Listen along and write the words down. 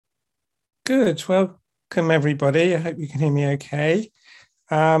Good. Welcome, everybody. I hope you can hear me okay.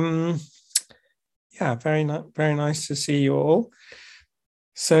 Yeah, very nice to see you all.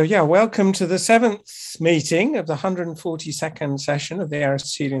 So yeah, welcome to the 7th meeting of the 142nd session of the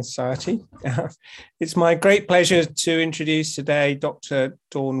Aristotelian Society. It's my great pleasure to introduce today Dr.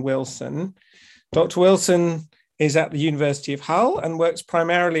 Dawn Wilson. Dr. Wilson is at the University of Hull and works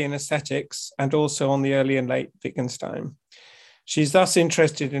primarily in aesthetics and also on the early and late Wittgenstein. She's thus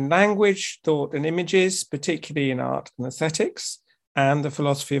interested in language, thought, and images, particularly in art and aesthetics, and the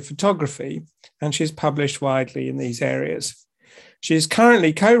philosophy of photography, and she's published widely in these areas. She is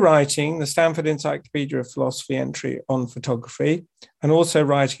currently co-writing the Stanford Encyclopedia of Philosophy entry on photography, and also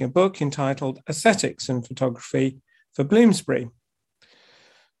writing a book entitled Aesthetics and Photography for Bloomsbury.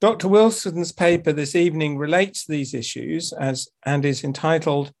 Dr. Wilson's paper this evening relates to these issues and is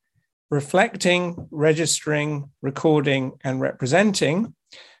entitled Reflecting, Registering, Recording, and Representing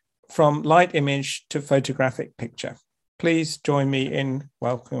from Light Image to Photographic Picture. Please join me in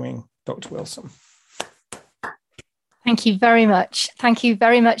welcoming Dr. Wilson. Thank you very much. Thank you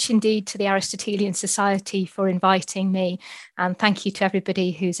very much indeed to the Aristotelian Society for inviting me, and thank you to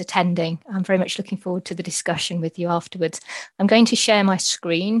everybody who's attending. I'm very much looking forward to the discussion with you afterwards. I'm going to share my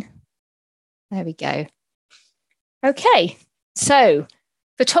screen. There we go. Okay, so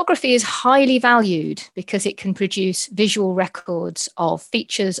photography is highly valued because it can produce visual records of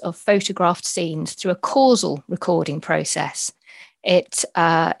features of photographed scenes through a causal recording process. It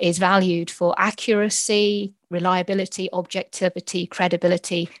is valued for accuracy, reliability, objectivity,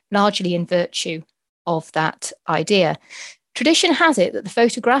 credibility, largely in virtue of that idea. Tradition has it that the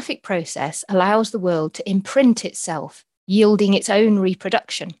photographic process allows the world to imprint itself, yielding its own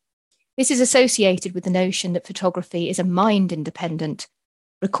reproduction. This is associated with the notion that photography is a mind-independent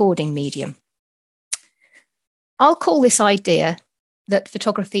recording medium. I'll call this idea that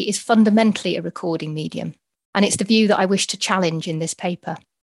photography is fundamentally a recording medium, and it's the view that I wish to challenge in this paper.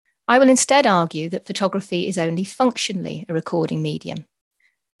 I will instead argue that photography is only functionally a recording medium.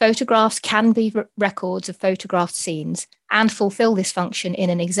 Photographs can be records of photographed scenes and fulfill this function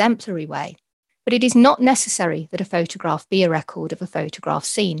in an exemplary way, but it is not necessary that a photograph be a record of a photographed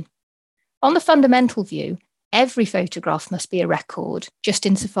scene. On the fundamental view, every photograph must be a record, just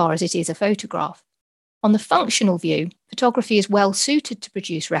insofar as it is a photograph. On the functional view, photography is well suited to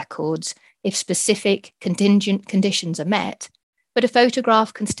produce records if specific contingent conditions are met, but a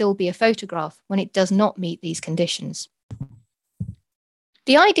photograph can still be a photograph when it does not meet these conditions.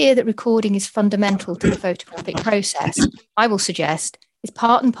 The idea that recording is fundamental to the photographic process, I will suggest, is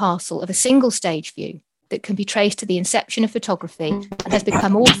part and parcel of a single stage view that can be traced to the inception of photography and has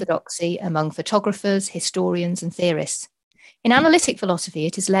become orthodoxy among photographers, historians, and theorists. In analytic philosophy,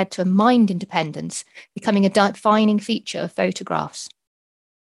 it has led to a mind independence becoming a defining feature of photographs.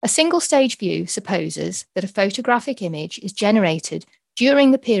 A single stage view supposes that a photographic image is generated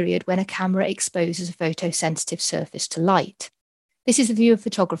during the period when a camera exposes a photosensitive surface to light. This is the view of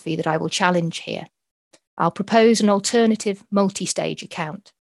photography that I will challenge here. I'll propose an alternative multi-stage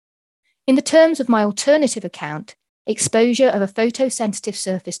account. In the terms of my alternative account, exposure of a photosensitive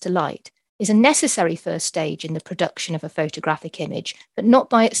surface to light is a necessary first stage in the production of a photographic image, but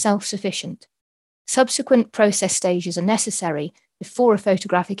not by itself sufficient. Subsequent process stages are necessary before a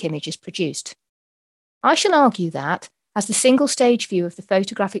photographic image is produced. I shall argue that, as the single stage view of the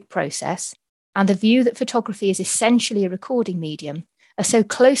photographic process and the view that photography is essentially a recording medium are so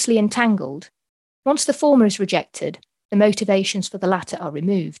closely entangled, once the former is rejected, the motivations for the latter are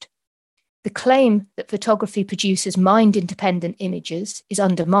removed. The claim that photography produces mind-independent images is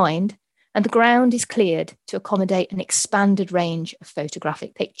undermined, and the ground is cleared to accommodate an expanded range of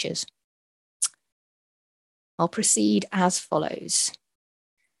photographic pictures. I'll proceed as follows.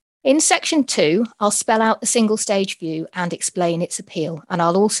 In section 2, I'll spell out the single stage view and explain its appeal, and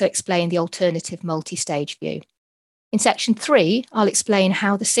I'll also explain the alternative multi-stage view. In section 3, I'll explain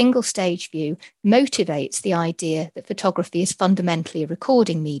how the single stage view motivates the idea that photography is fundamentally a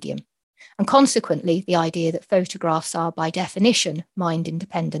recording medium, and consequently the idea that photographs are by definition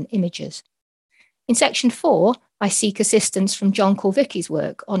mind-independent images. In section 4, I seek assistance from John Korwicki's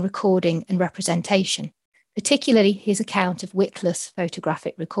work on recording and representation, particularly his account of witless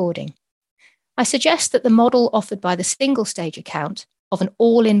photographic recording. I suggest that the model offered by the single stage account of an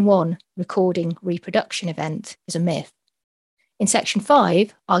all-in-one recording reproduction event is a myth. In section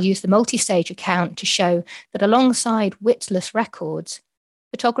 5, I'll use the multi-stage account to show that alongside witless records,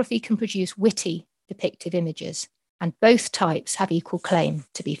 photography can produce witty depictive images, and both types have equal claim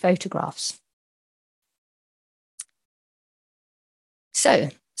to be photographs. So,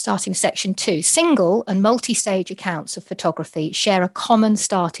 starting with section 2, single and multi-stage accounts of photography share a common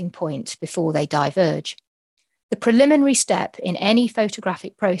starting point before they diverge. The preliminary step in any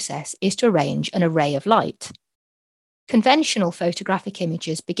photographic process is to arrange an array of light. Conventional photographic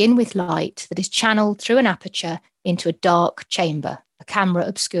images begin with light that is channeled through an aperture into a dark chamber, a camera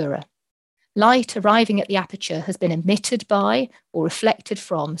obscura. Light arriving at the aperture has been emitted by or reflected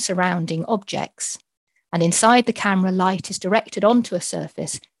from surrounding objects. And inside the camera, light is directed onto a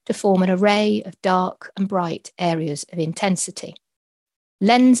surface to form an array of dark and bright areas of intensity.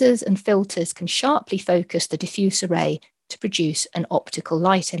 Lenses and filters can sharply focus the diffuse array to produce an optical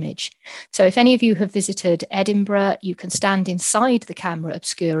light image. So if any of you have visited Edinburgh, you can stand inside the camera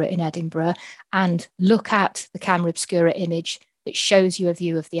obscura in Edinburgh and look at the camera obscura image that shows you a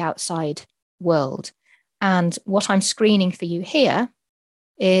view of the outside world. And what I'm screening for you here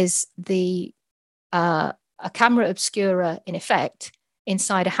is a camera obscura in effect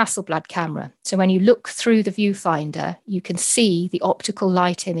inside a Hasselblad camera. So when you look through the viewfinder, you can see the optical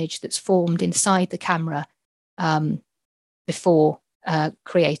light image that's formed inside the camera before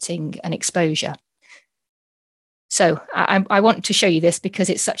creating an exposure. So I want to show you this because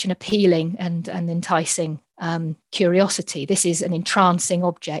it's such an appealing and enticing curiosity. This is an entrancing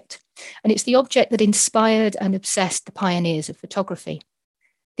object, and it's the object that inspired and obsessed the pioneers of photography.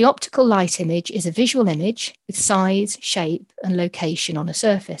 The optical light image is a visual image with size, shape, and location on a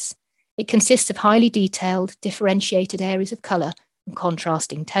surface. It consists of highly detailed, differentiated areas of colour and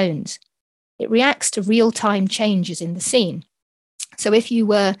contrasting tones. It reacts to real-time changes in the scene. So if you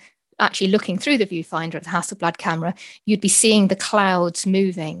were actually looking through the viewfinder of the Hasselblad camera, you'd be seeing the clouds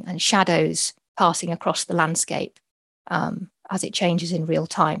moving and shadows passing across the landscape as it changes in real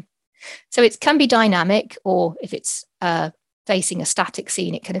time. So it can be dynamic, or if it's facing a static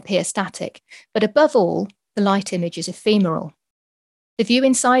scene, it can appear static. But above all, the light image is ephemeral. The view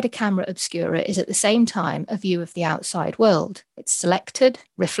inside a camera obscura is at the same time a view of the outside world. It's selected,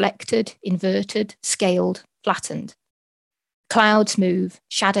 reflected, inverted, scaled, flattened. Clouds move,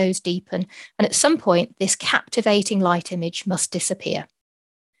 shadows deepen, and at some point, this captivating light image must disappear.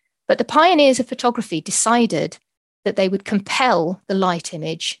 But the pioneers of photography decided that they would compel the light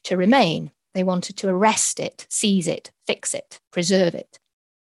image to remain. They wanted to arrest it, seize it, fix it, preserve it.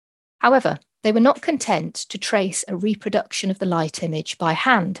 However, they were not content to trace a reproduction of the light image by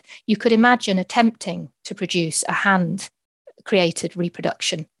hand. You could imagine attempting to produce a hand-created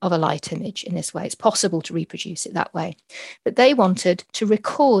reproduction of a light image in this way. It's possible to reproduce it that way. But they wanted to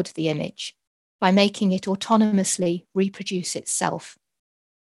record the image by making it autonomously reproduce itself.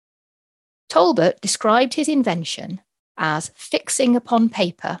 Tolbert described his invention as fixing upon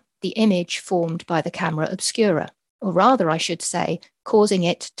paper the image formed by the camera obscura, or rather, I should say, causing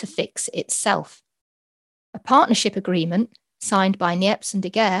it to fix itself. A partnership agreement signed by Niepce and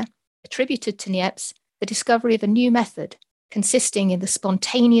Daguerre attributed to Niepce the discovery of a new method consisting in the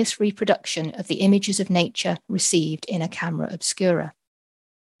spontaneous reproduction of the images of nature received in a camera obscura.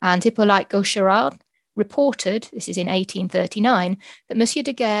 And Hippolyte Gaucheraud reported, this is in 1839, that Monsieur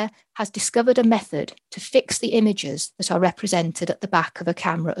Daguerre has discovered a method to fix the images that are represented at the back of a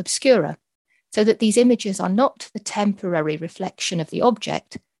camera obscura, so that these images are not the temporary reflection of the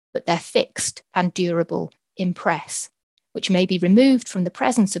object, but their fixed and durable impress, which may be removed from the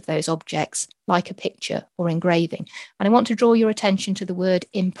presence of those objects, like a picture or engraving. And I want to draw your attention to the word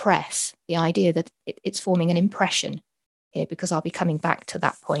impress, the idea that it's forming an impression here, because I'll be coming back to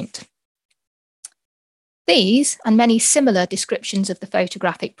that point. These and many similar descriptions of the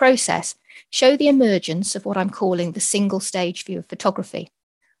photographic process show the emergence of what I'm calling the single stage view of photography.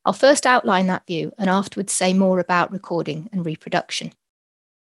 I'll first outline that view and afterwards say more about recording and reproduction.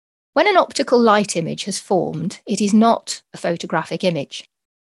 When an optical light image has formed, it is not a photographic image.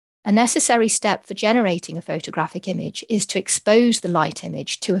 A necessary step for generating a photographic image is to expose the light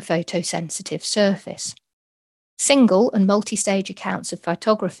image to a photosensitive surface. Single and multi-stage accounts of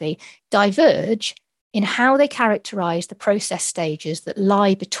photography diverge in how they characterize the process stages that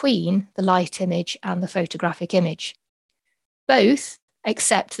lie between the light image and the photographic image. Both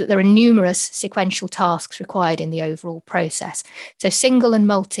accept that there are numerous sequential tasks required in the overall process. So single and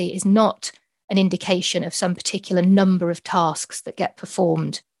multi is not an indication of some particular number of tasks that get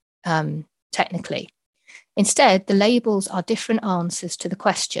performed technically. Instead, the labels are different answers to the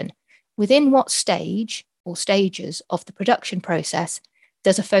question, within what stage or stages of the production process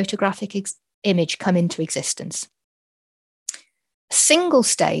does a photographic image come into existence? A single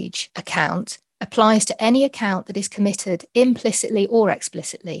stage account applies to any account that is committed implicitly or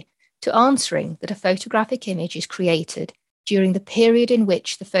explicitly to answering that a photographic image is created during the period in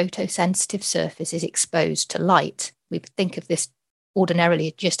which the photosensitive surface is exposed to light. We think of this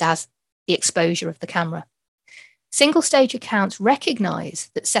ordinarily just as the exposure of the camera. Single stage accounts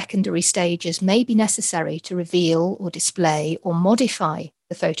recognise that secondary stages may be necessary to reveal or display or modify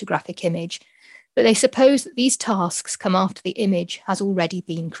the photographic image, but they suppose that these tasks come after the image has already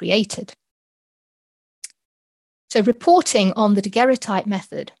been created. So, reporting on the daguerreotype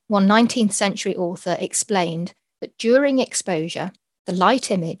method, one 19th century author explained that during exposure, the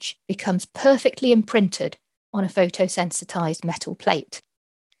light image becomes perfectly imprinted on a photosensitized metal plate.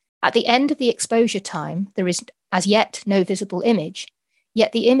 At the end of the exposure time, there is as yet no visible image,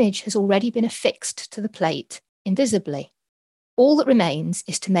 yet the image has already been affixed to the plate invisibly. All that remains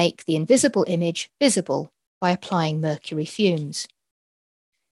is to make the invisible image visible by applying mercury fumes.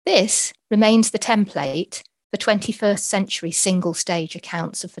 This remains the template for 21st century single-stage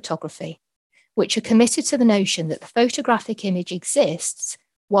accounts of photography, which are committed to the notion that the photographic image exists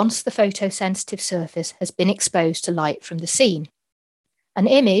once the photosensitive surface has been exposed to light from the scene. An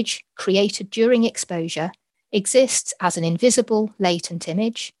image created during exposure exists as an invisible latent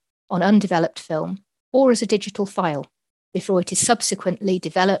image on undeveloped film or as a digital file before it is subsequently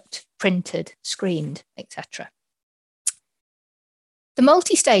developed, printed, screened, etc. The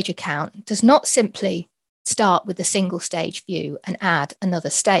multi-stage account does not simply start with a single stage view and add another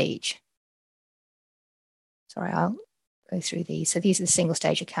stage. Sorry, I'll go through these. So these are the single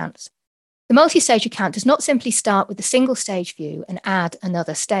stage accounts. The multi-stage account does not simply start with a single stage view and add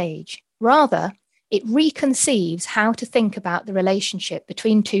another stage. Rather, it reconceives how to think about the relationship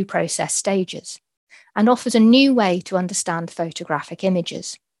between two process stages and offers a new way to understand photographic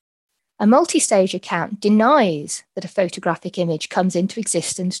images. A multi-stage account denies that a photographic image comes into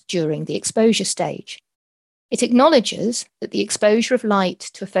existence during the exposure stage. It acknowledges that the exposure of light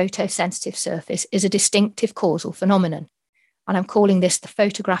to a photosensitive surface is a distinctive causal phenomenon, and I'm calling this the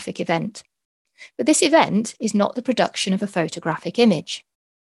photographic event. But this event is not the production of a photographic image.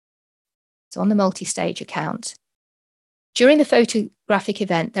 So on the multi-stage account, during the photographic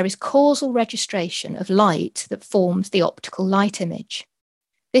event, there is causal registration of light that forms the optical light image.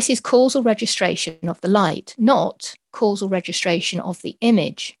 This is causal registration of the light, not causal registration of the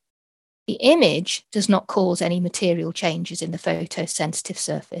image. The image does not cause any material changes in the photosensitive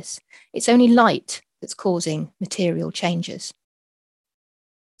surface. It's only light that's causing material changes.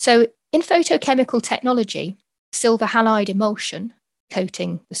 So in photochemical technology, silver halide emulsion,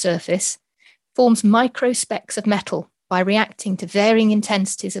 coating the surface, forms microspecks of metal by reacting to varying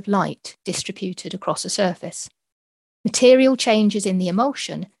intensities of light distributed across a surface. Material changes in the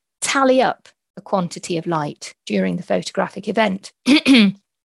emulsion tally up the quantity of light during the photographic event.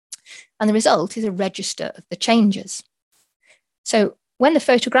 And the result is a register of the changes. So when the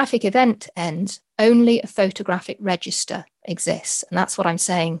photographic event ends, only a photographic register exists. And that's what I'm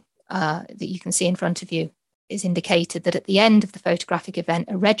saying that you can see in front of you is indicated that at the end of the photographic event,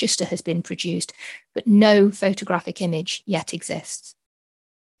 a register has been produced, but no photographic image yet exists.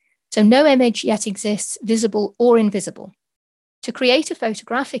 So no image yet exists, visible or invisible. To create a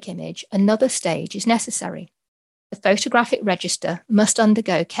photographic image, another stage is necessary. The photographic register must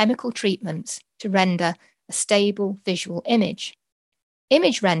undergo chemical treatments to render a stable visual image.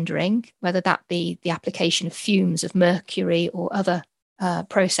 Image rendering, whether that be the application of fumes of mercury or other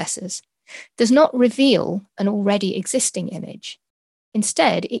processes, does not reveal an already existing image.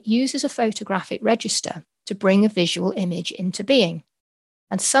 Instead, it uses a photographic register to bring a visual image into being.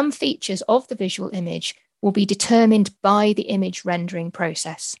 And some features of the visual image will be determined by the image rendering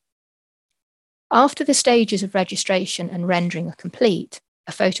process. After the stages of registration and rendering are complete,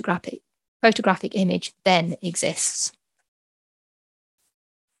 a photographic image then exists.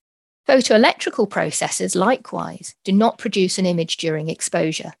 Photoelectrical processes, likewise, do not produce an image during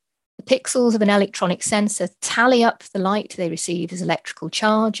exposure. The pixels of an electronic sensor tally up the light they receive as electrical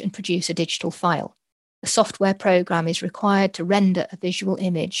charge and produce a digital file. The software program is required to render a visual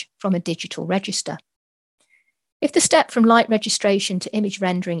image from a digital register. If the step from light registration to image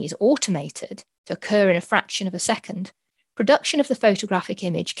rendering is automated to occur in a fraction of a second, production of the photographic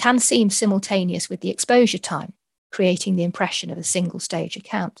image can seem simultaneous with the exposure time, creating the impression of a single stage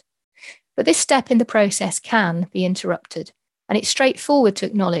account. But this step in the process can be interrupted, and it's straightforward to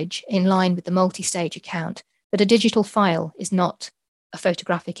acknowledge, in line with the multi-stage account, that a digital file is not a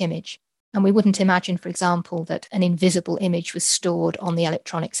photographic image. And we wouldn't imagine, for example, that an invisible image was stored on the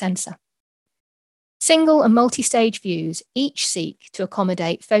electronic sensor. Single and multi-stage views each seek to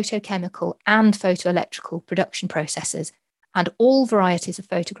accommodate photochemical and photoelectrical production processes and all varieties of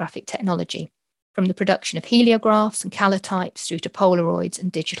photographic technology, from the production of heliographs and calotypes through to Polaroids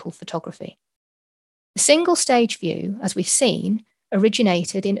and digital photography. The single-stage view, as we've seen,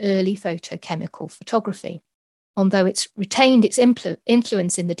 originated in early photochemical photography. although it's retained its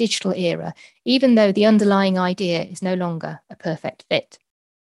influence in the digital era, even though the underlying idea is no longer a perfect fit.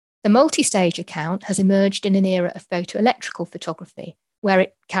 The multi-stage account has emerged in an era of photoelectrical photography, where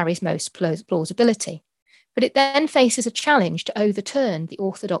it carries most plausibility. But it then faces a challenge to overturn the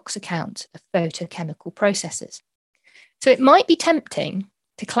orthodox account of photochemical processes. So it might be tempting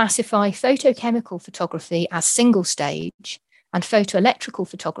to classify photochemical photography as single stage and photoelectrical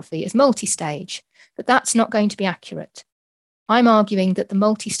photography as multi-stage, but that's not going to be accurate. I'm arguing that the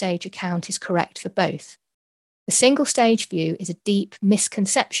multi-stage account is correct for both. The single stage view is a deep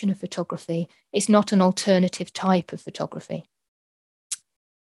misconception of photography. It's not an alternative type of photography.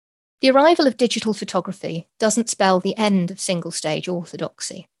 The arrival of digital photography doesn't spell the end of single-stage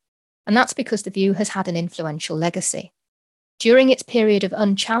orthodoxy, and that's because the view has had an influential legacy. During its period of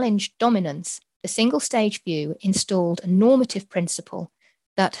unchallenged dominance, the single-stage view installed a normative principle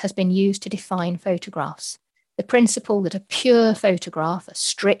that has been used to define photographs. The principle that a pure photograph, a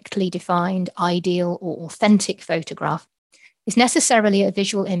strictly defined, ideal, or authentic photograph, is necessarily a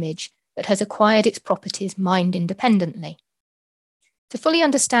visual image that has acquired its properties mind independently. To fully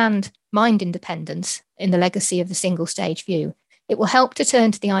understand mind independence in the legacy of the single stage view, it will help to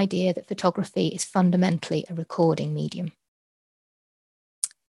turn to the idea that photography is fundamentally a recording medium.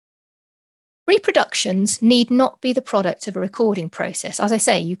 Reproductions need not be the product of a recording process. As I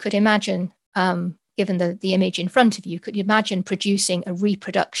say, you could imagine, given the image in front of you, could you imagine producing a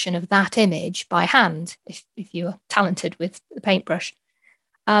reproduction of that image by hand if you're talented with the paintbrush?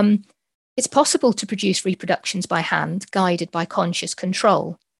 It's possible to produce reproductions by hand, guided by conscious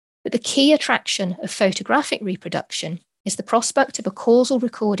control. But the key attraction of photographic reproduction is the prospect of a causal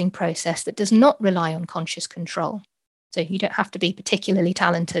recording process that does not rely on conscious control. So you don't have to be particularly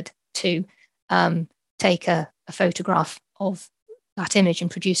talented to take a photograph of that image and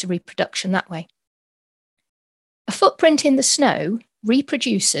produce a reproduction that way. A footprint in the snow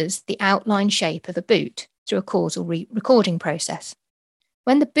reproduces the outline shape of a boot through a causal recording process.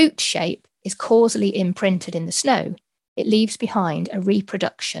 When the boot shape is causally imprinted in the snow, it leaves behind a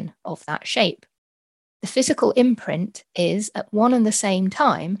reproduction of that shape. The physical imprint is, at one and the same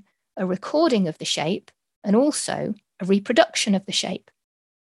time, a recording of the shape and also a reproduction of the shape.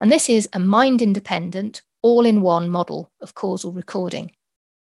 And this is a mind-independent, all-in-one model of causal recording.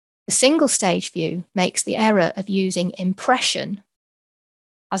 The single-stage view makes the error of using impression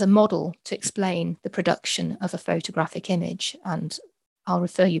as a model to explain the production of a photographic image. And I'll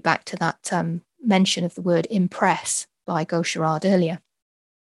refer you back to that mention of the word impress by Gaucheraud earlier.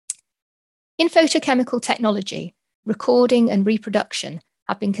 In photochemical technology, recording and reproduction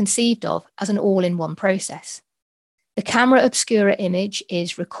have been conceived of as an all-in-one process. The camera obscura image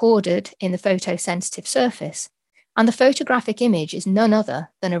is recorded in the photosensitive surface, and the photographic image is none other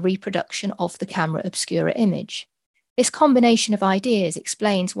than a reproduction of the camera obscura image. This combination of ideas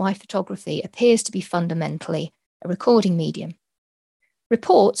explains why photography appears to be fundamentally a recording medium.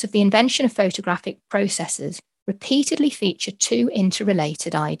 Reports of the invention of photographic processes repeatedly feature two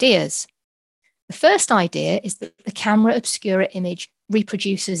interrelated ideas. The first idea is that the camera obscura image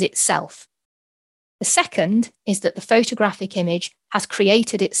reproduces itself. The second is that the photographic image has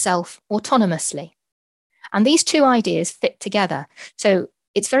created itself autonomously. And these two ideas fit together. So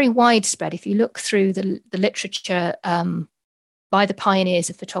it's very widespread. If you look through the literature by the pioneers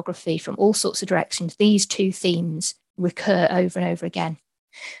of photography from all sorts of directions, these two themes recur over and over again.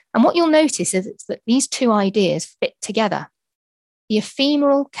 And what you'll notice is that these two ideas fit together. The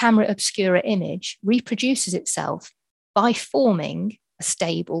ephemeral camera obscura image reproduces itself by forming a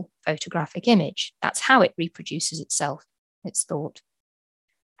stable photographic image. That's how it reproduces itself, it's thought.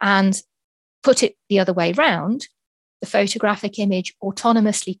 And put it the other way round, the photographic image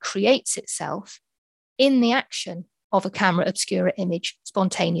autonomously creates itself in the action of a camera obscura image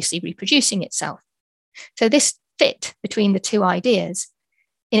spontaneously reproducing itself. So this fit between the two ideas,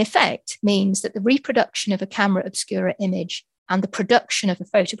 in effect, means that the reproduction of a camera obscura image and the production of a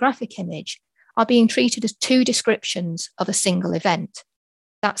photographic image are being treated as two descriptions of a single event.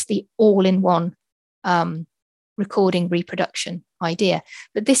 That's the all-in-one recording reproduction idea.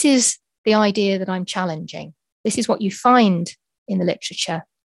 But this is the idea that I'm challenging. This is what you find in the literature,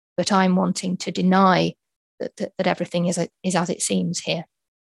 but I'm wanting to deny that everything is as it seems here.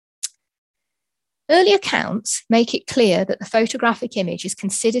 Early accounts make it clear that the photographic image is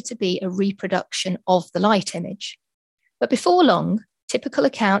considered to be a reproduction of the light image. But before long, typical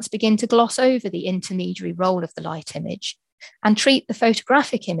accounts begin to gloss over the intermediary role of the light image and treat the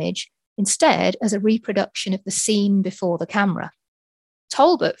photographic image instead as a reproduction of the scene before the camera.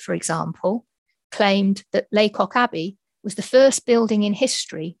 Talbot, for example, claimed that Lacock Abbey was the first building in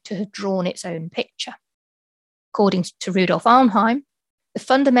history to have drawn its own picture. According to Rudolf Arnheim, the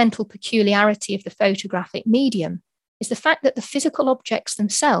fundamental peculiarity of the photographic medium is the fact that the physical objects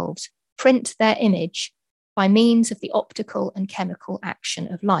themselves print their image by means of the optical and chemical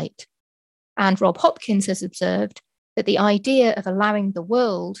action of light. And Rob Hopkins has observed that the idea of allowing the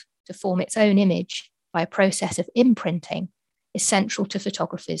world to form its own image by a process of imprinting is central to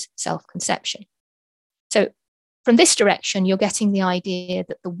photography's self-conception. So from this direction, you're getting the idea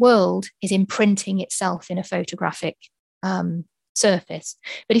that the world is imprinting itself in a photographic surface.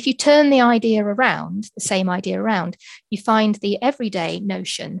 But if you turn the idea around, the same idea around, you find the everyday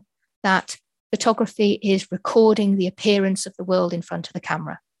notion that photography is recording the appearance of the world in front of the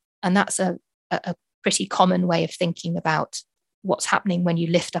camera. And that's a pretty common way of thinking about what's happening when you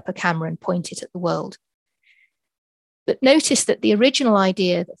lift up a camera and point it at the world. But notice that the original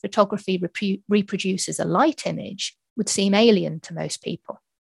idea that photography reproduces a light image would seem alien to most people.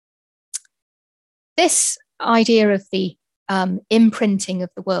 This idea of the imprinting of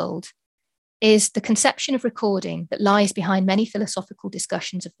the world is the conception of recording that lies behind many philosophical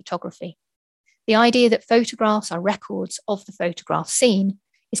discussions of photography. The idea that photographs are records of the photograph scene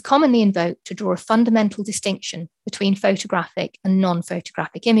is commonly invoked to draw a fundamental distinction between photographic and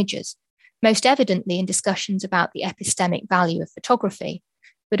non-photographic images, most evidently in discussions about the epistemic value of photography,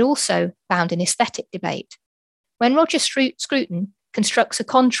 but also found in aesthetic debate. When Roger Scruton constructs a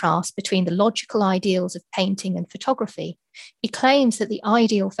contrast between the logical ideals of painting and photography, he claims that the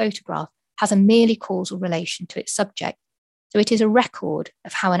ideal photograph has a merely causal relation to its subject, so it is a record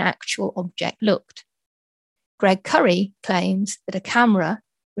of how an actual object looked. Greg Curry claims that a camera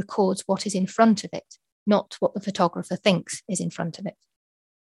records what is in front of it, not what the photographer thinks is in front of it.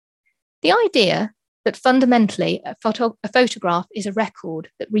 The idea that fundamentally a photograph is a record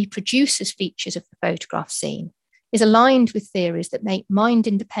that reproduces features of the photograph scene is aligned with theories that make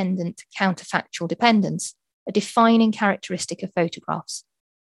mind-independent counterfactual dependence a defining characteristic of photographs.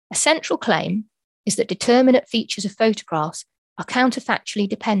 A central claim is that determinate features of photographs are counterfactually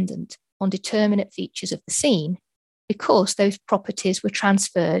dependent on determinate features of the scene because those properties were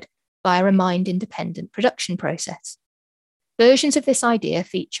transferred via a mind-independent production process. Versions of this idea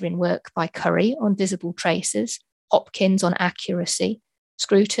feature in work by Curry on visible traces, Hopkins on accuracy,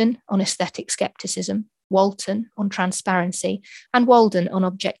 Scruton on aesthetic skepticism, Walton on transparency, and Walden on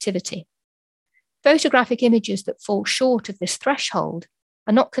objectivity. Photographic images that fall short of this threshold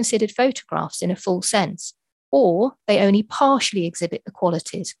are not considered photographs in a full sense, or they only partially exhibit the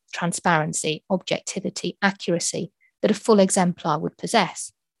qualities, transparency, objectivity, accuracy that a full exemplar would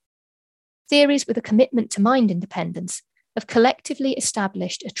possess. Theories with a commitment to mind independence have collectively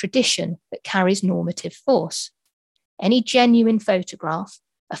established a tradition that carries normative force. Any genuine photograph,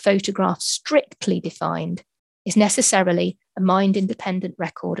 a photograph strictly defined, is necessarily a mind-independent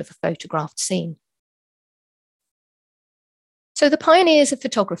record of a photographed scene. So the pioneers of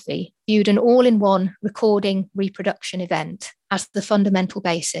photography viewed an all-in-one recording reproduction event as the fundamental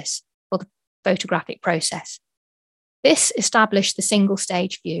basis for the photographic process. This established the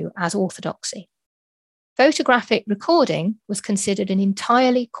single-stage view as orthodoxy. Photographic recording was considered an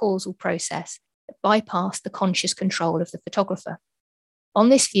entirely causal process that bypassed the conscious control of the photographer. On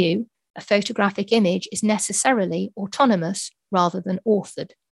this view, a photographic image is necessarily autonomous rather than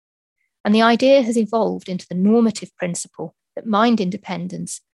authored. And the idea has evolved into the normative principle that mind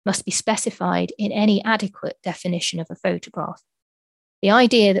independence must be specified in any adequate definition of a photograph. The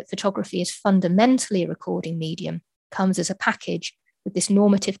idea that photography is fundamentally a recording medium comes as a package with this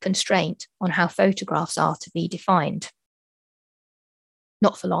normative constraint on how photographs are to be defined.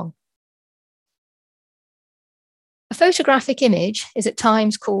 Not for long. A photographic image is at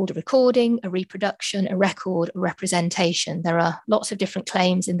times called a recording, a reproduction, a record, a representation. There are lots of different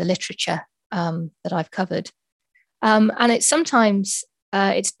claims in the literature that I've covered. And it's sometimes,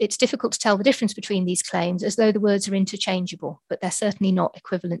 it's difficult to tell the difference between these claims as though the words are interchangeable, but they're certainly not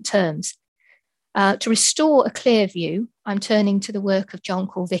equivalent terms. To restore a clear view, I'm turning to the work of John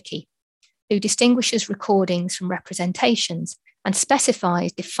Kulwicki, who distinguishes recordings from representations and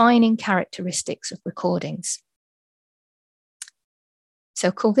specifies defining characteristics of recordings.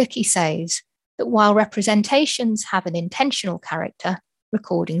 So Kulwicki says that while representations have an intentional character,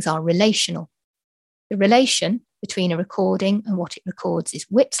 recordings are relational. The relation between a recording and what it records is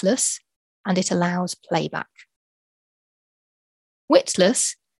witless, and it allows playback.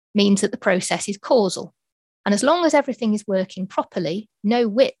 Witless means that the process is causal, and as long as everything is working properly, no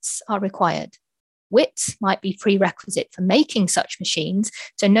wits are required. Wits might be prerequisite for making such machines,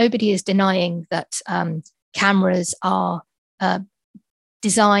 so nobody is denying that cameras are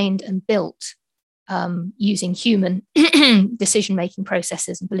designed and built using human decision-making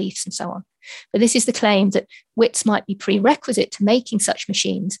processes and beliefs and so on. But this is the claim that wits might be prerequisite to making such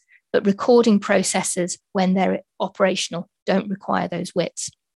machines, but recording processes, when they're operational, don't require those wits.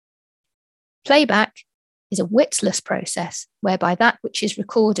 Playback is a witless process whereby that which is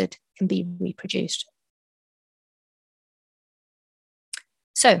recorded can be reproduced.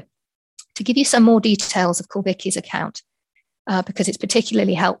 So, to give you some more details of Kulwicki's account, because it's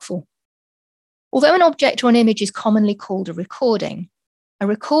particularly helpful. Although an object or an image is commonly called a recording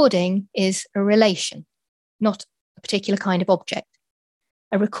is a relation, not a particular kind of object.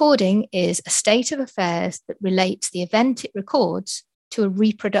 A recording is a state of affairs that relates the event it records to a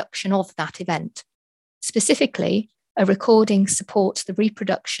reproduction of that event. Specifically, a recording supports the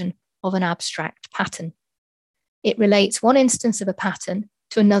reproduction of an abstract pattern. It relates one instance of a pattern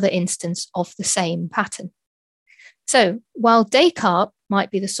to another instance of the same pattern. So while Descartes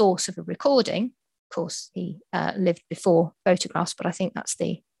might be the source of a recording, of course, he lived before photographs, but I think that's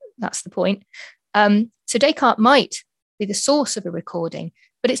the point. So Descartes might be the source of a recording,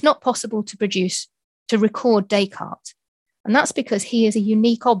 but it's not possible to record Descartes. And that's because he is a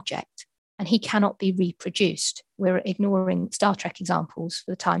unique object and he cannot be reproduced. We're ignoring Star Trek examples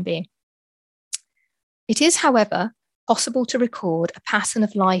for the time being. It is, however, possible to record a pattern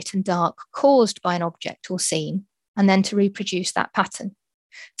of light and dark caused by an object or scene, and then to reproduce that pattern.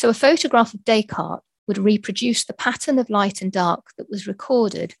 So a photograph of Descartes would reproduce the pattern of light and dark that was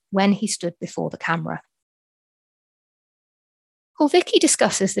recorded when he stood before the camera. Kulwicki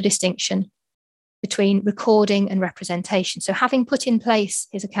discusses the distinction between recording and representation. So having put in place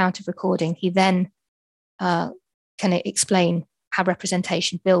his account of recording, he then can explain how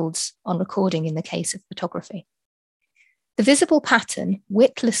representation builds on recording in the case of photography. The visible pattern,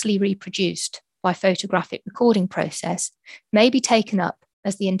 witlessly reproduced by photographic recording process, may be taken up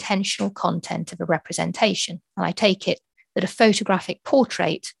as the intentional content of a representation. And I take it that a photographic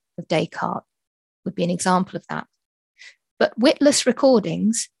portrait of Descartes would be an example of that. But witless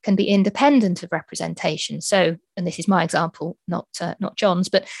recordings can be independent of representation. So, and this is my example, not John's,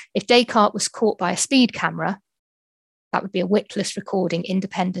 but if Descartes was caught by a speed camera, that would be a witless recording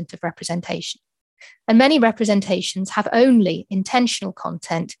independent of representation. And many representations have only intentional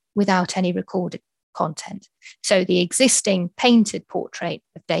content without any recorded content. So the existing painted portrait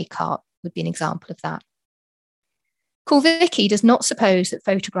of Descartes would be an example of that. Kulwicki does not suppose that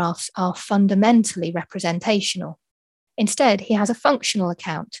photographs are fundamentally representational. Instead, he has a functional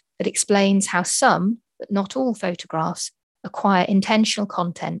account that explains how some, but not all photographs, acquire intentional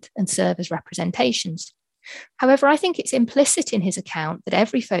content and serve as representations. However, I think it's implicit in his account that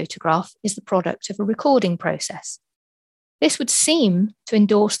every photograph is the product of a recording process. This would seem to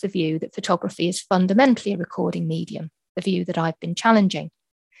endorse the view that photography is fundamentally a recording medium, the view that I've been challenging.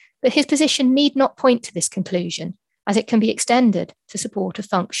 But his position need not point to this conclusion, as it can be extended to support a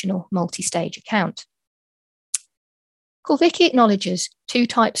functional multi-stage account. Kulwicki acknowledges two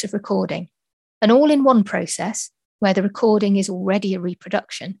types of recording: an all-in-one process, where the recording is already a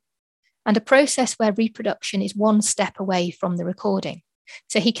reproduction, and a process where reproduction is one step away from the recording.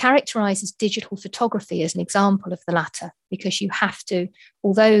 So he characterizes digital photography as an example of the latter, because you have to,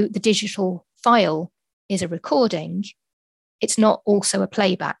 although the digital file is a recording, it's not also a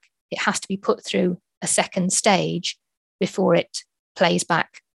playback. It has to be put through a second stage before it plays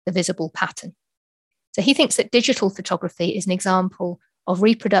back the visible pattern. So he thinks that digital photography is an example of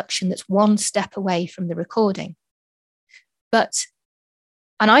reproduction that's one step away from the recording.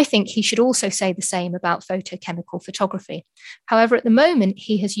 And I think he should also say the same about photochemical photography. However, at the moment,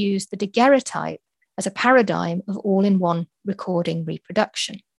 he has used the daguerreotype as a paradigm of all-in-one recording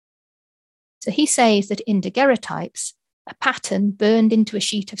reproduction. So he says that in daguerreotypes, a pattern burned into a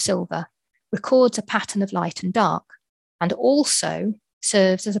sheet of silver records a pattern of light and dark, and also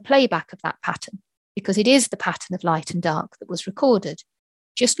serves as a playback of that pattern, because it is the pattern of light and dark that was recorded.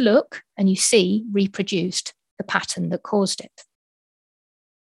 Just look and you see reproduced the pattern that caused it.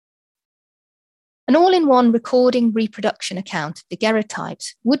 An all-in-one recording reproduction account of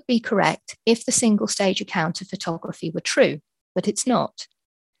daguerreotypes would be correct if the single-stage account of photography were true, but it's not.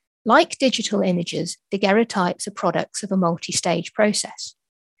 Like digital images, daguerreotypes are products of a multi-stage process.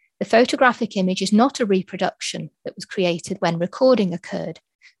 The photographic image is not a reproduction that was created when recording occurred,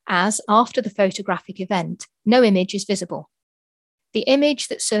 as after the photographic event, no image is visible. The image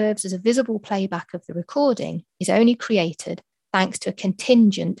that serves as a visible playback of the recording is only created thanks to a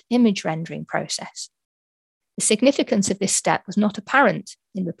contingent image rendering process. The significance of this step was not apparent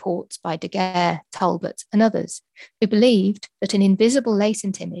in reports by Daguerre, Talbot, and others, who believed that an invisible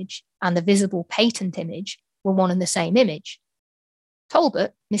latent image and the visible patent image were one and the same image.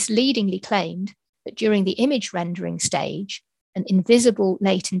 Talbot misleadingly claimed that during the image rendering stage, an invisible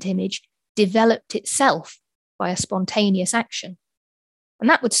latent image developed itself by a spontaneous action. And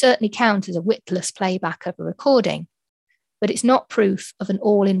that would certainly count as a witless playback of a recording, but it's not proof of an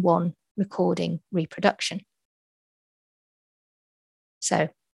all-in-one recording reproduction. So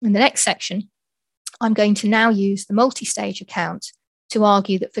in the next section, I'm going to now use the multi-stage account to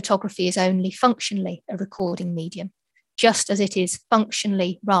argue that photography is only functionally a recording medium, just as it is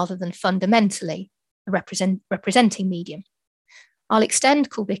functionally rather than fundamentally a representing medium. I'll extend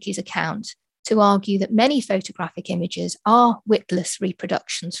Kulwicki's account to argue that many photographic images are witless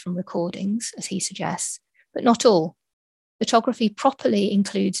reproductions from recordings, as he suggests, but not all. Photography properly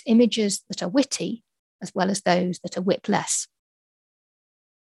includes images that are witty, as well as those that are witless.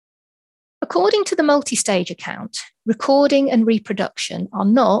 According to the multi-stage account, recording and reproduction are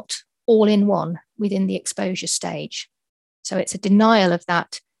not all in one within the exposure stage. So it's a denial of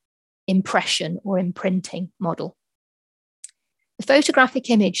that impression or imprinting model. The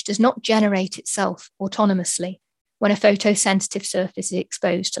photographic image does not generate itself autonomously when a photosensitive surface is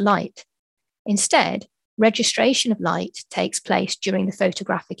exposed to light. Instead, registration of light takes place during the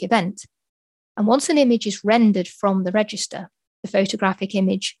photographic event. And once an image is rendered from the register, the photographic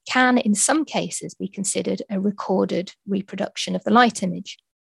image can, in some cases, be considered a recorded reproduction of the light image.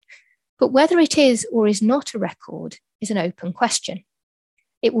 But whether it is or is not a record is an open question.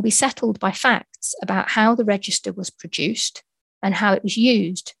 It will be settled by facts about how the register was produced and how it was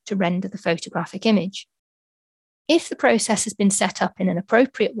used to render the photographic image. If the process has been set up in an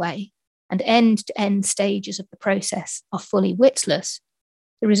appropriate way and end-to-end stages of the process are fully witless,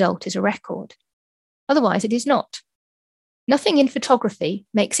 the result is a record. Otherwise, it is not. Nothing in photography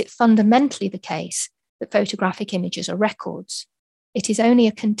makes it fundamentally the case that photographic images are records. It is only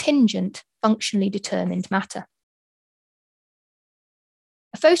a contingent, functionally determined matter.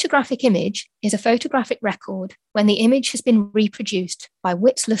 A photographic image is a photographic record when the image has been reproduced by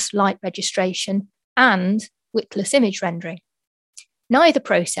witless light registration and witless image rendering. Neither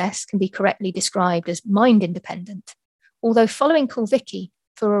process can be correctly described as mind-independent, although following Kulwicki,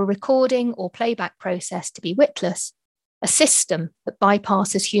 for a recording or playback process to be witless, a system that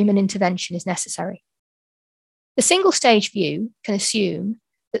bypasses human intervention is necessary. The single-stage view can assume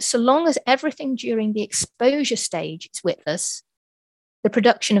that so long as everything during the exposure stage is witless, the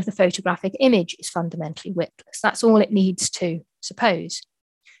production of the photographic image is fundamentally witless. That's all it needs to suppose.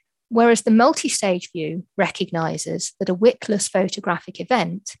 Whereas the multi-stage view recognizes that a witless photographic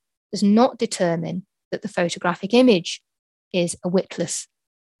event does not determine that the photographic image is a witless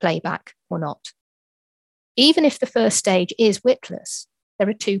playback or not. Even if the first stage is witless, there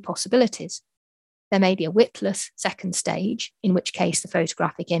are two possibilities. There may be a witless second stage, in which case the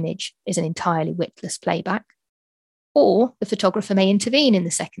photographic image is an entirely witless playback, or the photographer may intervene in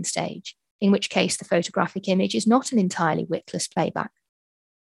the second stage, in which case the photographic image is not an entirely witless playback.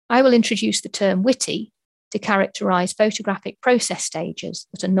 I will introduce the term witty to characterize photographic process stages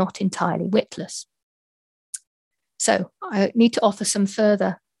that are not entirely witless. So I need to offer some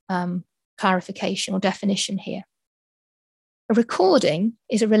further clarification or definition here. A recording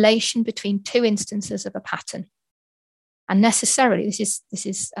is a relation between two instances of a pattern. And necessarily, this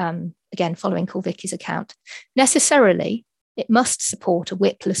is again, following Kulwicki's account, necessarily it must support a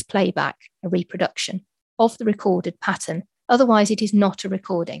witless playback, a reproduction of the recorded pattern. Otherwise, it is not a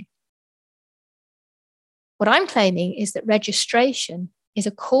recording. What I'm claiming is that registration is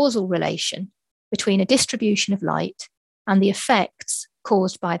a causal relation between a distribution of light and the effects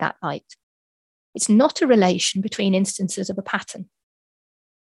caused by that light. It's not a relation between instances of a pattern.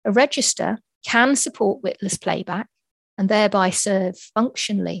 A register can support witless playback and thereby serve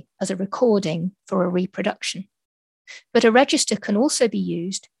functionally as a recording for a reproduction. But a register can also be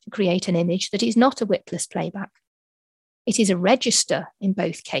used to create an image that is not a witless playback. It is a register in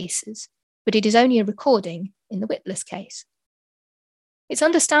both cases, but it is only a recording in the witless case. It's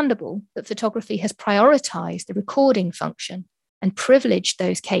understandable that photography has prioritized the recording function and privileged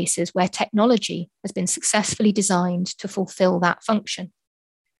those cases where technology has been successfully designed to fulfill that function.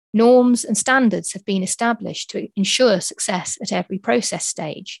 Norms and standards have been established to ensure success at every process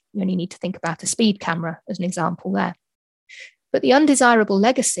stage. You only need to think about a speed camera as an example there. But the undesirable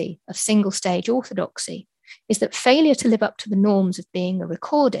legacy of single-stage orthodoxy is that failure to live up to the norms of being a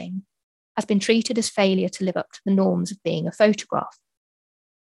recording has been treated as failure to live up to the norms of being a photograph.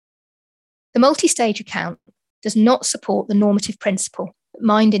 The multi-stage account does not support the normative principle that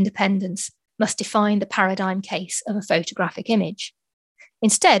mind independence must define the paradigm case of a photographic image.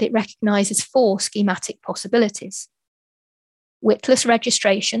 Instead, it recognizes four schematic possibilities: witless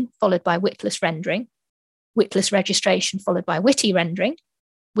registration followed by witless rendering, witless registration followed by witty rendering,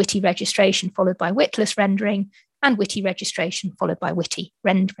 Witty registration followed by witless rendering, and Witty registration followed by Witty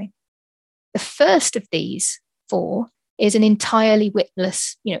rendering. The first of these four is an entirely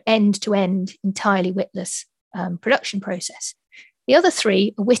witless, end-to-end, entirely witless production process. The other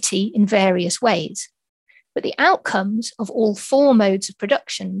three are witty in various ways, but the outcomes of all four modes of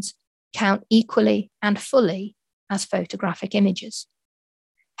productions count equally and fully as photographic images.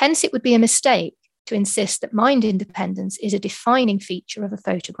 Hence, it would be a mistake to insist that mind independence is a defining feature of a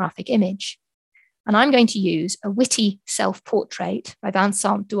photographic image. And I'm going to use a witty self-portrait by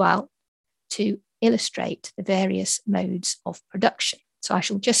Vincent Duhalde to illustrate the various modes of production. So I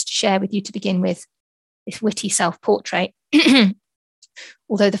shall just share with you to begin with this witty self-portrait.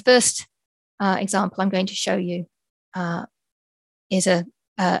 Although the first example I'm going to show you is a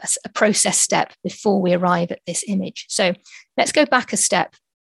process step before we arrive at this image. So let's go back a step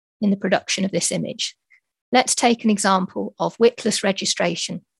in the production of this image. Let's take an example of witless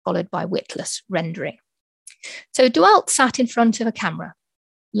registration followed by witless rendering. So Duhalde sat in front of a camera.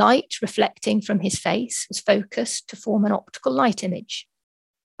 Light reflecting from his face was focused to form an optical light image,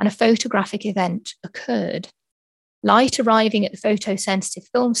 and a photographic event occurred. Light arriving at the photosensitive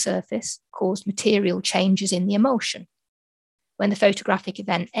film surface caused material changes in the emulsion. When the photographic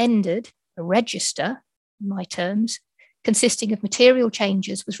event ended, a register, in my terms, consisting of material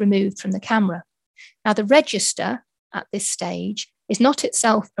changes was removed from the camera. Now, the register at this stage is not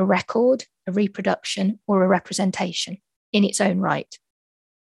itself a record, a reproduction, or a representation in its own right.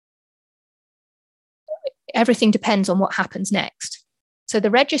 Everything depends on what happens next. So the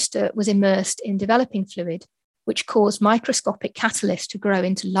register was immersed in developing fluid, which caused microscopic catalysts to grow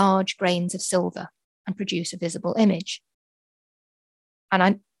into large grains of silver and produce a visible image. And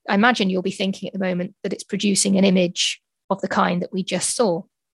I imagine you'll be thinking at the moment that it's producing an image of the kind that we just saw.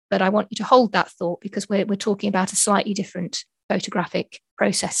 But I want you to hold that thought because we're talking about a slightly different photographic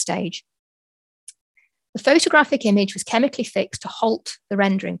process stage. The photographic image was chemically fixed to halt the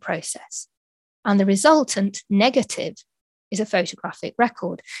rendering process, and the resultant negative is a photographic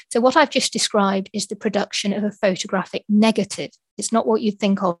record. So what I've just described is the production of a photographic negative. It's not what you'd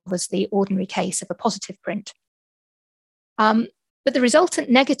think of as the ordinary case of a positive print. But the resultant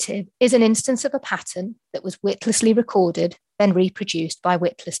negative is an instance of a pattern that was witlessly recorded, then reproduced by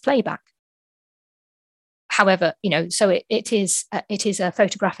witless playback. However, so it is a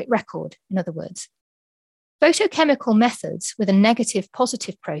photographic record, in other words. Photochemical methods with a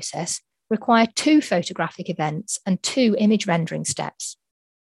negative-positive process require two photographic events and two image rendering steps.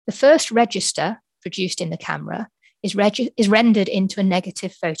 The first register, produced in the camera, is rendered into a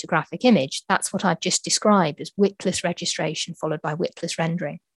negative photographic image. That's what I've just described as witless registration followed by witless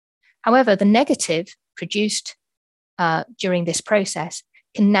rendering. However, the negative produced during this process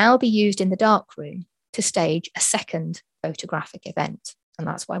can now be used in the darkroom to stage a second photographic event. And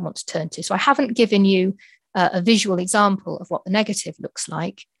that's what I want to turn to. So I haven't given you a visual example of what the negative looks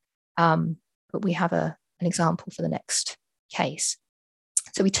like, but we have an example for the next case.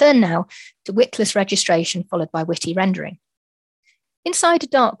 So we turn now to witless registration followed by witty rendering. Inside a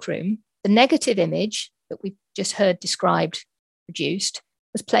darkroom, the negative image that we just heard described, produced,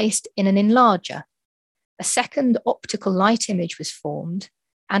 was placed in an enlarger. A second optical light image was formed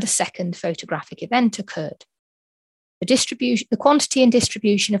and a second photographic event occurred. The quantity and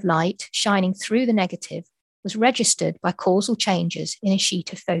distribution of light shining through the negative was registered by causal changes in a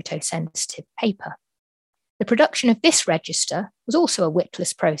sheet of photosensitive paper. The production of this register was also a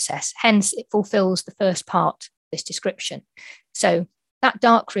witless process, hence it fulfills the first part of this description. So that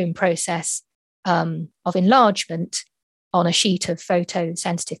darkroom process of enlargement on a sheet of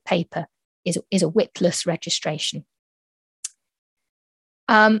photosensitive paper is a witless registration.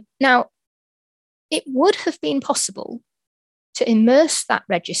 Now, it would have been possible to immerse that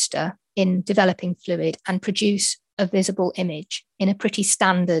register in developing fluid and produce a visible image in a pretty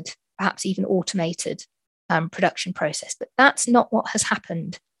standard, perhaps even automated production process. But that's not what has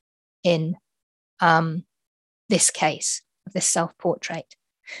happened in this case of this self-portrait.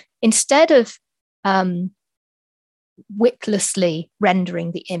 Instead of witlessly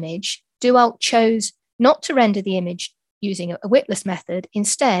rendering the image, Duhalde chose not to render the image using a witless method.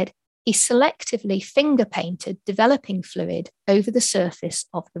 Instead, he selectively finger-painted developing fluid over the surface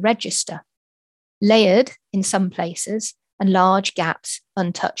of the register, layered in some places and large gaps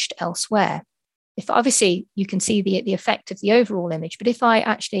untouched elsewhere. If obviously you can see the effect of the overall image, but if I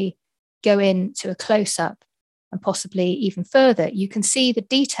actually go into a close-up and possibly even further, you can see the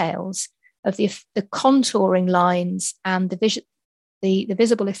details of the contouring lines and the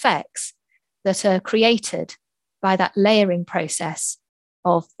visible effects that are created by that layering process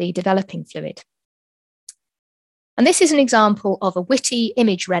of the developing fluid. And this is an example of a witty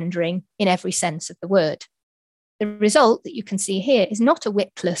image rendering in every sense of the word. The result that you can see here is not a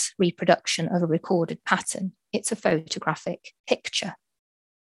witless reproduction of a recorded pattern. It's a photographic picture.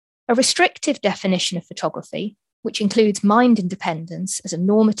 A restrictive definition of photography, which includes mind independence as a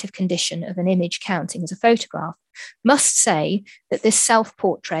normative condition of an image counting as a photograph, must say that this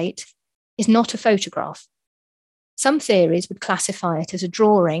self-portrait is not a photograph. Some theories would classify it as a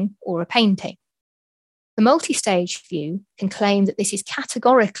drawing or a painting. The multi-stage view can claim that this is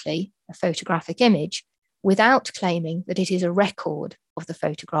categorically a photographic image without claiming that it is a record of the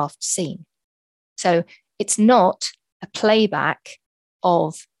photographed scene. So it's not a playback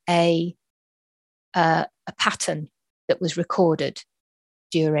of a pattern that was recorded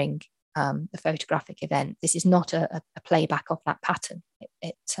during the photographic event. This is not a playback of that pattern.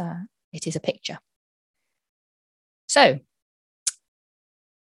 It is a picture. So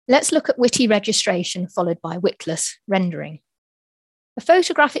let's look at witty registration followed by witless rendering. A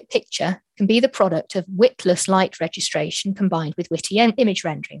photographic picture can be the product of witless light registration combined with witty image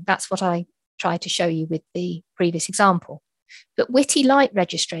rendering. That's what I tried to show you with the previous example. But witty light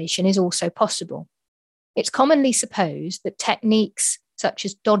registration is also possible. It's commonly supposed that techniques such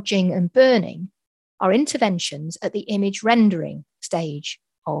as dodging and burning are interventions at the image rendering stage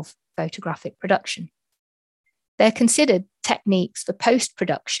of photographic production. They're considered techniques for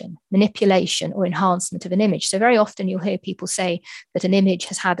post-production, manipulation, or enhancement of an image. So very often you'll hear people say that an image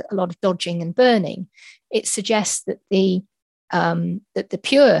has had a lot of dodging and burning. It suggests that the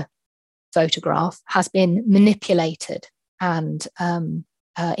pure photograph has been manipulated and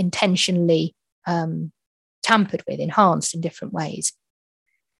intentionally tampered with, enhanced in different ways.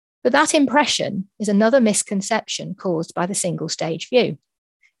 But that impression is another misconception caused by the single stage view.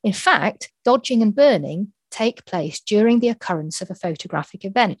 In fact, dodging and burning take place during the occurrence of a photographic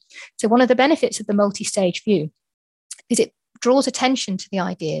event. So one of the benefits of the multi-stage view is it draws attention to the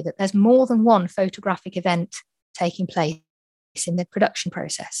idea that there's more than one photographic event taking place in the production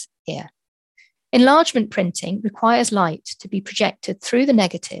process here. Enlargement printing requires light to be projected through the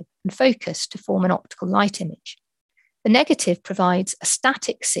negative and focused to form an optical light image. The negative provides a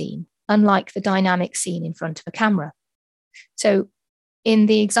static scene, unlike the dynamic scene in front of a camera. So in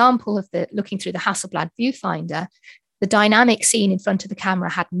the example of looking through the Hasselblad viewfinder, the dynamic scene in front of the camera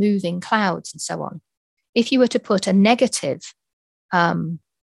had moving clouds and so on. If you were to put a negative in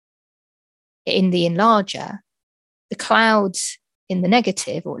the enlarger, the clouds in the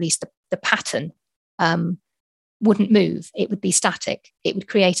negative, or at least the pattern, wouldn't move. It would be static. It would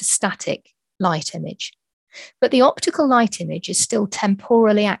create a static light image. But the optical light image is still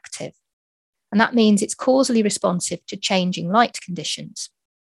temporally active. And that means it's causally responsive to changing light conditions.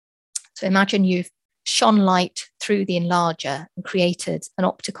 So imagine you've shone light through the enlarger and created an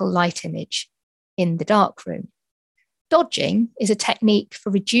optical light image in the darkroom. Dodging is a technique for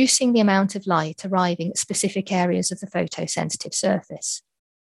reducing the amount of light arriving at specific areas of the photosensitive surface.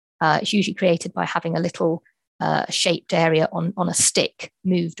 It's usually created by having a little shaped area on a stick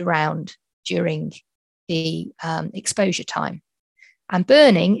moved around during the exposure time. And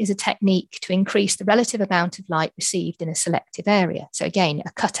burning is a technique to increase the relative amount of light received in a selective area. So again,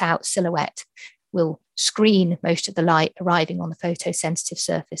 a cutout silhouette will screen most of the light arriving on the photosensitive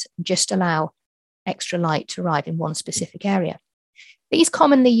surface and just allow extra light to arrive in one specific area. These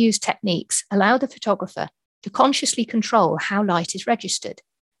commonly used techniques allow the photographer to consciously control how light is registered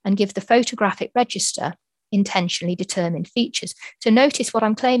and give the photographic register intentionally determined features. So notice what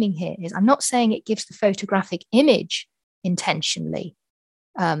I'm claiming here is I'm not saying it gives the photographic image intentionally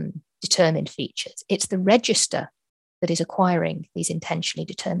determined features. It's the register that is acquiring these intentionally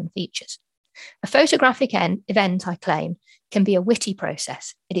determined features. A photographic event, I claim, can be a witty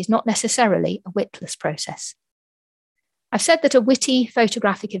process. It is not necessarily a witless process. I've said that a witty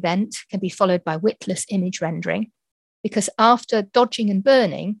photographic event can be followed by witless image rendering, because after dodging and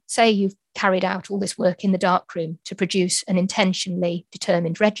burning, say you've carried out all this work in the darkroom to produce an intentionally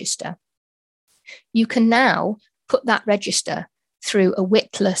determined register, you can now put that register through a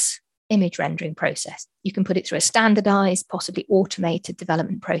witless image rendering process. You can put it through a standardized, possibly automated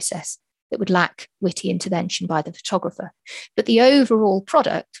development process that would lack witty intervention by the photographer. But the overall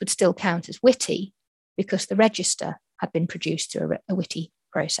product would still count as witty because the register had been produced through a witty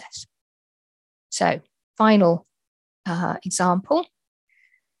process. So, final example.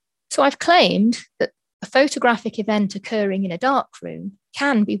 So I've claimed that a photographic event occurring in a darkroom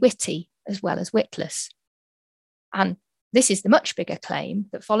can be witty as well as witless. And this is the much bigger claim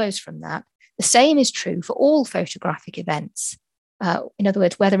that follows from that. The same is true for all photographic events. In other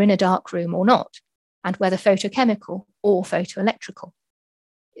words, whether in a dark room or not, and whether photochemical or photoelectrical.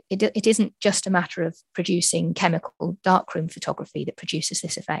 it isn't just a matter of producing chemical darkroom photography that produces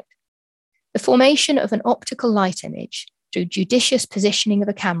this effect. The formation of an optical light image through judicious positioning of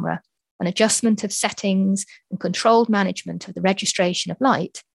a camera, an adjustment of settings, and controlled management of the registration of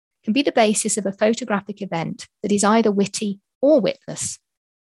light can be the basis of a photographic event that is either witty or witless,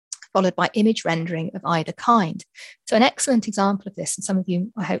 followed by image rendering of either kind. So an excellent example of this, and some of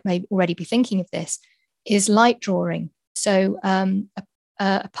you, I hope, may already be thinking of this, is light drawing. So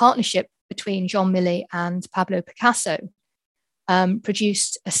a partnership between Jean Millet and Pablo Picasso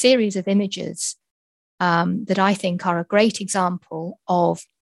produced a series of images that I think are a great example of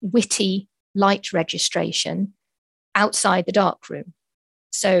witty light registration outside the darkroom.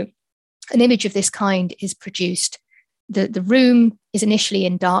 So an image of this kind is produced. The room is initially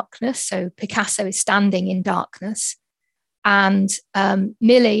in darkness, so Picasso is standing in darkness, and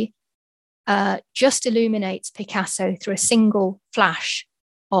Millet just illuminates Picasso through a single flash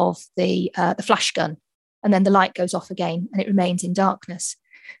of the flash gun, and then the light goes off again and it remains in darkness.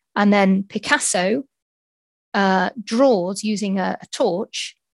 And then Picasso draws using a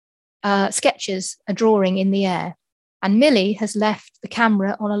torch, sketches a drawing in the air, and Millet has left the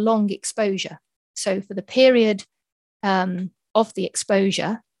camera on a long exposure. So for the period of the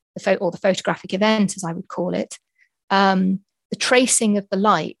exposure, or the photographic event, as I would call it, the tracing of the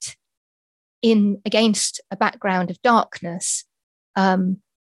light against a background of darkness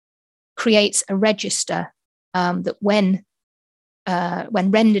creates a register that when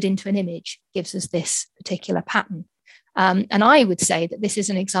rendered into an image gives us this particular pattern. And I would say that this is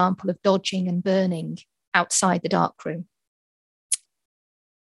an example of dodging and burning outside the darkroom.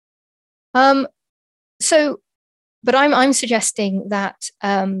 But I'm suggesting that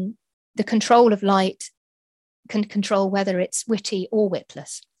the control of light can control whether it's witty or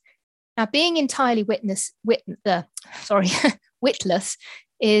witless. Now, being entirely witless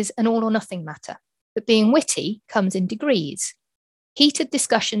is an all or nothing matter, but being witty comes in degrees. Heated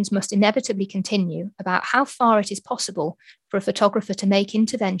discussions must inevitably continue about how far it is possible for a photographer to make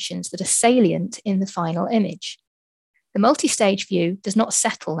interventions that are salient in the final image. The multi-stage view does not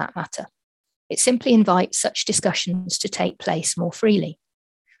settle that matter. It simply invites such discussions to take place more freely.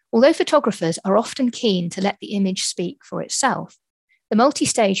 Although photographers are often keen to let the image speak for itself, the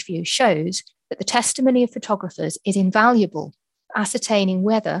multi-stage view shows that the testimony of photographers is invaluable for ascertaining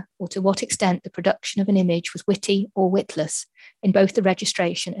whether or to what extent the production of an image was witty or witless in both the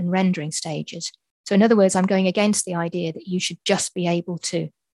registration and rendering stages. So in other words, I'm going against the idea that you should just be able to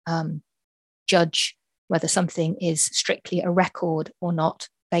judge whether something is strictly a record or not,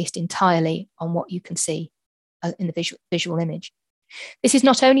 based entirely on what you can see in the visual image. This is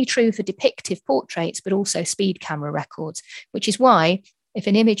not only true for depictive portraits, but also speed camera records, which is why if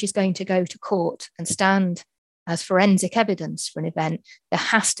an image is going to go to court and stand as forensic evidence for an event, there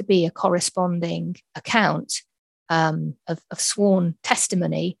has to be a corresponding account of sworn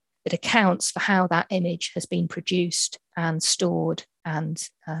testimony that accounts for how that image has been produced and stored and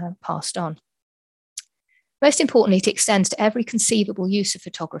passed on. Most importantly, it extends to every conceivable use of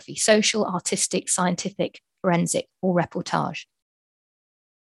photography: social, artistic, scientific, forensic, or reportage.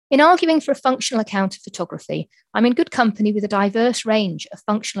 In arguing for a functional account of photography, I'm in good company with a diverse range of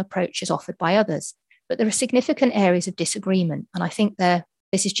functional approaches offered by others, but there are significant areas of disagreement, and I think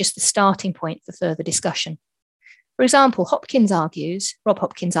this is just the starting point for further discussion. For example, Rob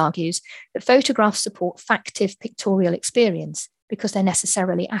Hopkins argues that photographs support factive pictorial experience because they're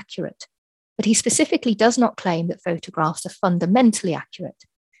necessarily accurate. But he specifically does not claim that photographs are fundamentally accurate.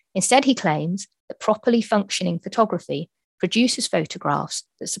 Instead, he claims that properly functioning photography produces photographs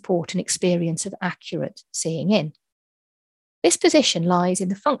that support an experience of accurate seeing in. This position lies in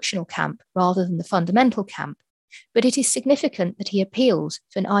the functional camp rather than the fundamental camp, but it is significant that he appeals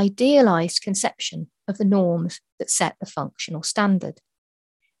to an idealized conception of the norms that set the functional standard.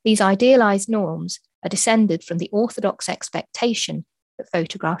 These idealized norms are descended from the orthodox expectation that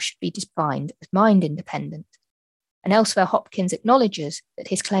photographs should be defined as mind independent. And elsewhere, Hopkins acknowledges that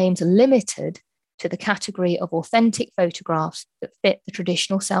his claims are limited to the category of authentic photographs that fit the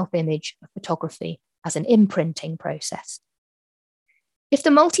traditional self-image of photography as an imprinting process. If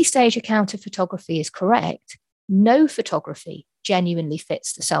the multi-stage account of photography is correct, no photography genuinely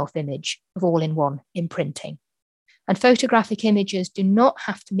fits the self-image of all-in-one imprinting. And photographic images do not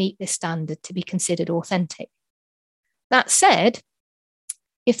have to meet this standard to be considered authentic. That said,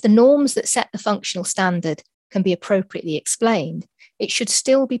 if the norms that set the functional standard can be appropriately explained, it should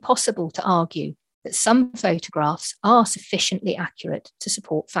still be possible to argue that some photographs are sufficiently accurate to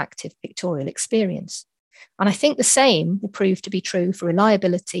support factive pictorial experience. And I think the same will prove to be true for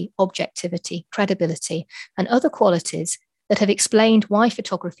reliability, objectivity, credibility, and other qualities that have explained why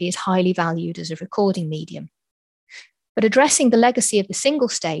photography is highly valued as a recording medium. But addressing the legacy of the single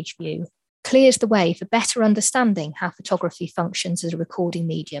stage view clears the way for better understanding how photography functions as a recording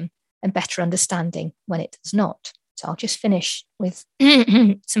medium and better understanding when it does not. So I'll just finish with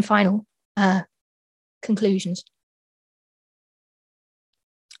some final conclusions.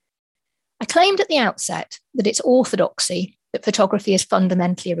 I claimed at the outset that it's orthodoxy that photography is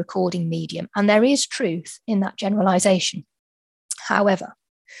fundamentally a recording medium, and there is truth in that generalization. However,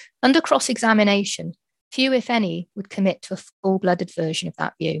 under cross-examination, few, if any, would commit to a full-blooded version of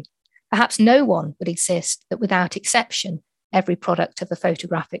that view. Perhaps no one would insist that without exception, every product of the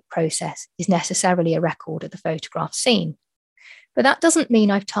photographic process is necessarily a record of the photograph seen. But that doesn't mean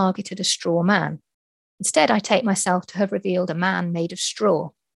I've targeted a straw man. Instead, I take myself to have revealed a man made of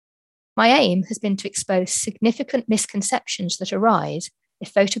straw. My aim has been to expose significant misconceptions that arise if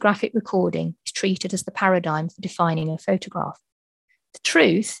photographic recording is treated as the paradigm for defining a photograph. The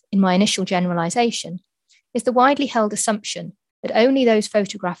truth, in my initial generalization, is the widely held assumption that only those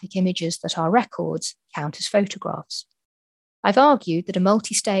photographic images that are records count as photographs. I've argued that a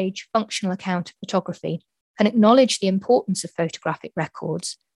multi-stage functional account of photography can acknowledge the importance of photographic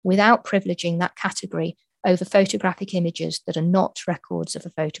records without privileging that category over photographic images that are not records of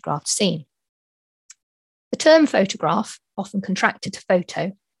a photograph scene. The term photograph, often contracted to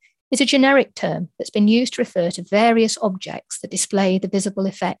photo, is a generic term that's been used to refer to various objects that display the visible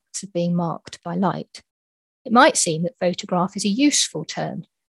effects of being marked by light. It might seem that photograph is a useful term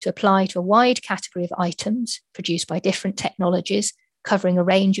to apply to a wide category of items produced by different technologies covering a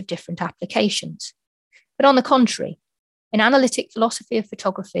range of different applications. But on the contrary, in analytic philosophy of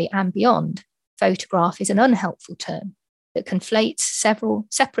photography and beyond, photograph is an unhelpful term that conflates several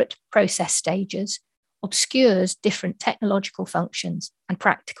separate process stages, obscures different technological functions and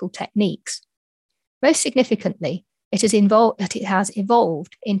practical techniques. Most significantly, it has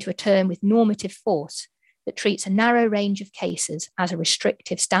evolved into a term with normative force that treats a narrow range of cases as a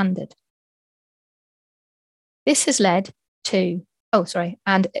restrictive standard. This has led to,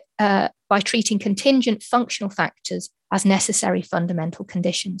 by treating contingent functional factors as necessary fundamental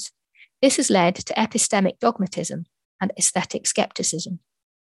conditions. This has led to epistemic dogmatism and aesthetic skepticism.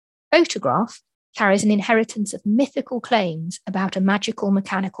 Photograph carries an inheritance of mythical claims about a magical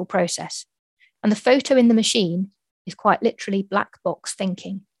mechanical process, and the photo in the machine is quite literally black box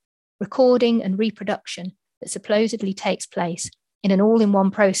thinking, recording and reproduction that supposedly takes place in an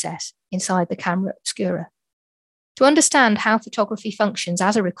all-in-one process inside the camera obscura. To understand how photography functions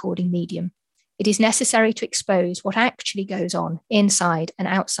as a recording medium, it is necessary to expose what actually goes on inside and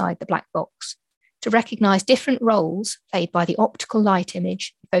outside the black box, to recognize different roles played by the optical light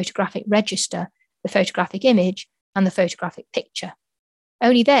image, the photographic register, the photographic image, and the photographic picture.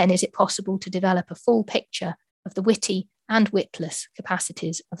 Only then is it possible to develop a full picture of the witty and witless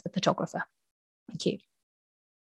capacities of the photographer. Thank you.